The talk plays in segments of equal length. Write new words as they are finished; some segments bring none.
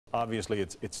obviously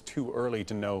it's too early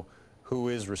to know who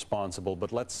is responsible,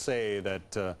 but let's say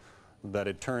that that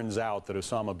it turns out that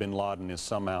Osama bin Laden is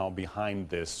somehow behind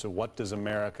this. So what does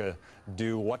America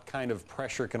do? What kind of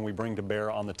pressure can we bring to bear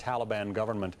on the Taliban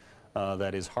government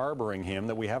that is harboring him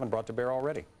that we haven't brought to bear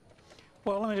already?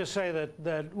 Well, let me just say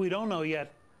that we don't know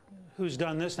yet who's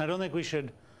done this, and I don't think we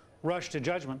should rush to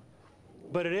judgment.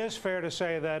 But it is fair to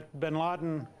say that bin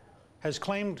Laden has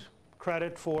claimed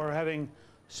credit for having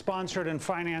sponsored and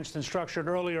financed and structured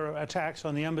earlier attacks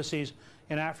on the embassies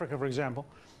in Africa, for example.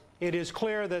 It is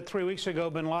clear that 3 weeks ago,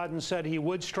 bin Laden said he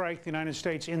would strike the United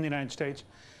States in the United States.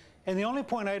 And the only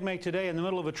point I'd make today, in the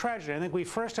middle of a tragedy, I think we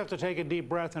first have to take a deep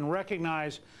breath and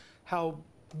recognize how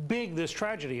big this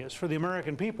tragedy is for the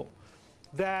American people.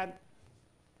 That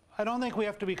I don't think we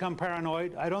have to become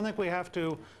paranoid. I don't think we have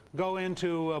to go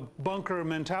into a bunker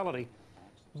mentality.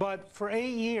 But for 8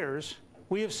 years,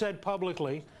 we have said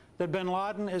publicly that bin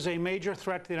Laden is a major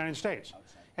threat to the United States.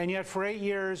 And yet for 8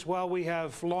 years, while we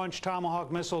have launched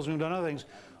Tomahawk missiles and we've done other things,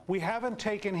 we haven't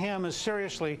taken him as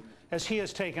seriously as he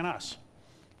has taken us.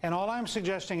 And all I'm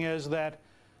suggesting is that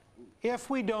if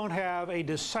we don't have a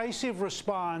decisive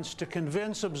response to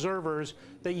convince observers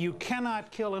that you cannot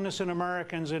kill innocent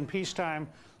Americans in peacetime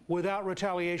without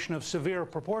retaliation of severe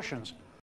proportions,